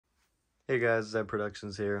Hey guys, Zeb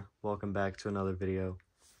Productions here. Welcome back to another video.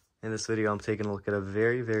 In this video, I'm taking a look at a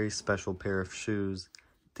very special pair of shoes.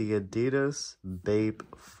 The Adidas Bape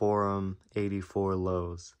Forum 84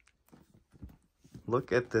 Lows.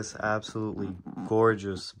 Look at this absolutely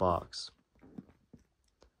gorgeous box.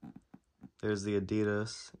 There's the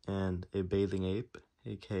Adidas and a bathing ape,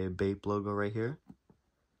 aka Bape logo right here.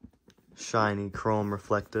 Shiny chrome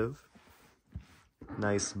reflective.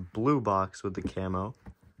 Nice blue box with the camo.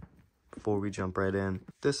 Before we jump right in,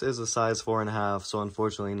 this is a size 4.5, so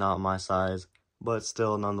unfortunately not my size, but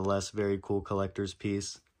still nonetheless very cool collector's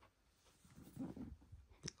piece.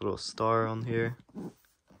 Little star on here.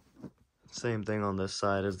 Same thing on this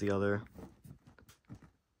side as the other.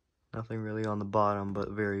 Nothing really on the bottom,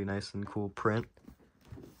 but very nice and cool print.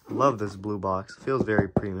 Love this blue box. Feels very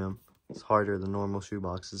premium. It's harder than normal shoe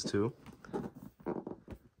boxes too.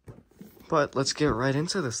 But let's get right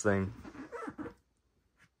into this thing.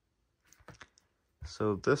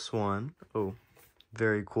 So this one,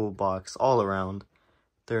 very cool box all around.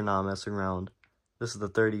 They're not messing around. This is the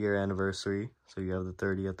 30-year anniversary, so you have the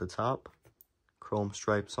 30 at the top. Chrome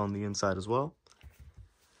stripes on the inside as well.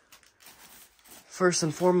 First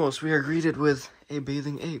and foremost, we are greeted with a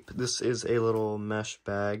bathing ape. This is a little mesh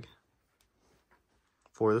bag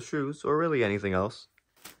for the shoes, or really anything else.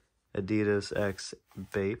 Adidas X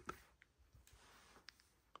Bape.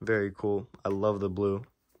 Very cool. I love the blue.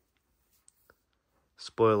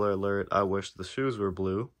 Spoiler alert, I wish the shoes were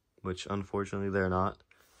blue, which unfortunately they're not.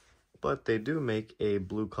 But they do make a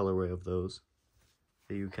blue colorway of those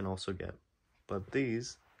that you can also get. But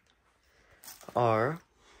these are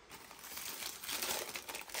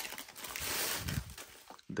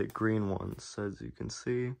the green ones, as you can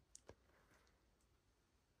see.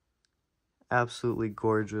 Absolutely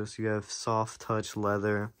gorgeous. You have soft touch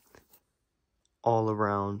leather all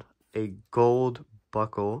around. A gold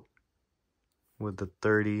buckle with the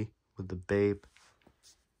 30, with the Bape.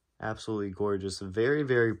 Absolutely gorgeous.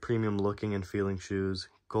 Very premium looking and feeling shoes.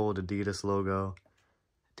 Gold Adidas logo.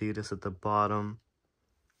 Adidas at the bottom.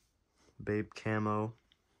 Bape camo.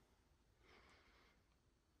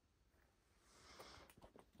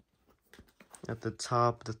 At the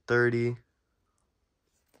top, the 30.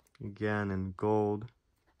 Again in gold.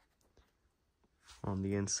 On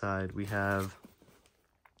the inside, we have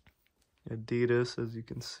Adidas, as you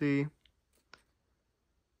can see.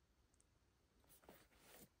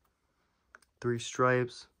 3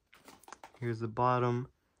 stripes. Here's the bottom.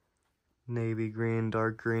 Navy green,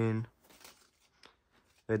 dark green.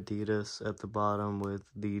 Adidas at the bottom with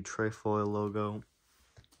the trefoil logo.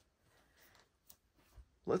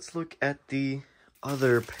 Let's look at the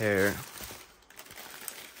other pair.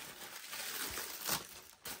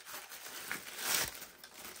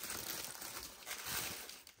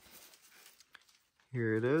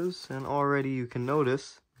 Here it is, and already you can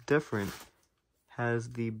notice different.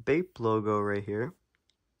 Has the Bape logo right here.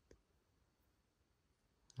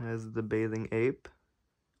 Has the bathing ape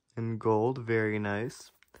in gold, very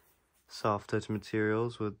nice. Soft touch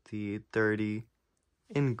materials with the 30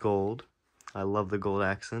 in gold. I love the gold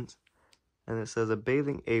accents. And it says a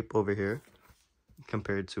bathing ape over here,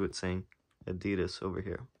 compared to it saying Adidas over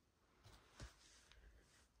here.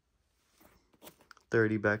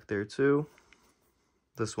 30 back there too.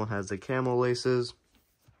 This one has the camo laces.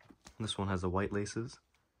 This one has the white laces.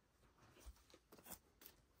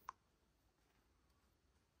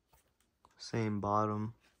 Same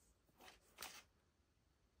bottom.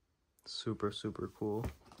 Super cool.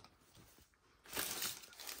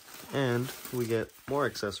 And we get more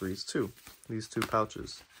accessories too. These 2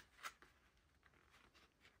 pouches.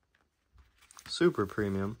 Super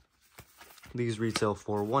premium. These retail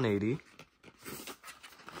for $180.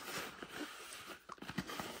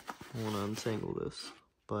 I want to untangle this.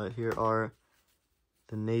 But here are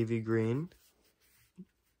the navy green,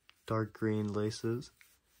 dark green laces.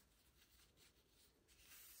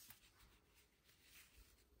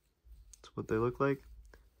 That's what they look like. It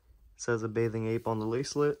says a bathing ape on the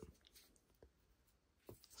lacelet.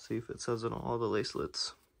 See if it says it on all the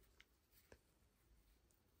lacelets.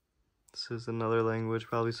 This is another language,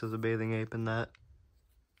 probably says a bathing ape in that.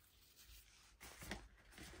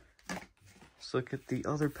 Let's look at the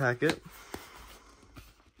other packet.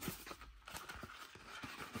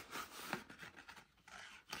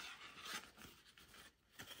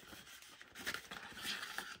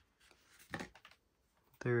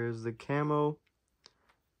 There is the camo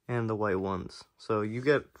and the white ones. So you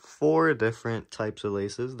get 4 different types of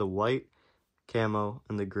laces, the white, camo,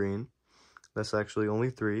 and the green. That's actually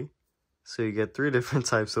only 3. So you get 3 different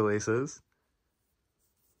types of laces.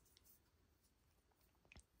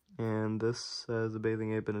 And this says the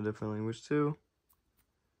bathing ape in a different language too,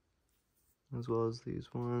 as well as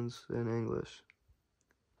these ones in English.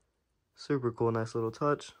 Super cool, nice little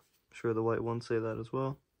touch. I'm sure the white ones say that as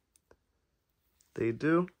well. They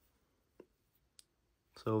do.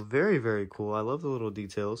 So very, very cool. I love the little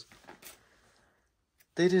details.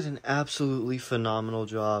 They did an absolutely phenomenal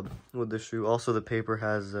job with the shoe. Also, the paper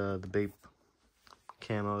has the Bape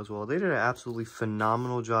camo as well. They did an absolutely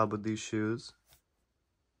phenomenal job with these shoes.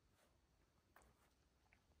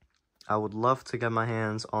 I would love to get my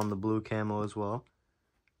hands on the blue camo as well.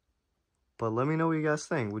 But let me know what you guys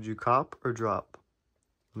think. Would you cop or drop?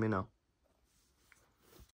 Let me know.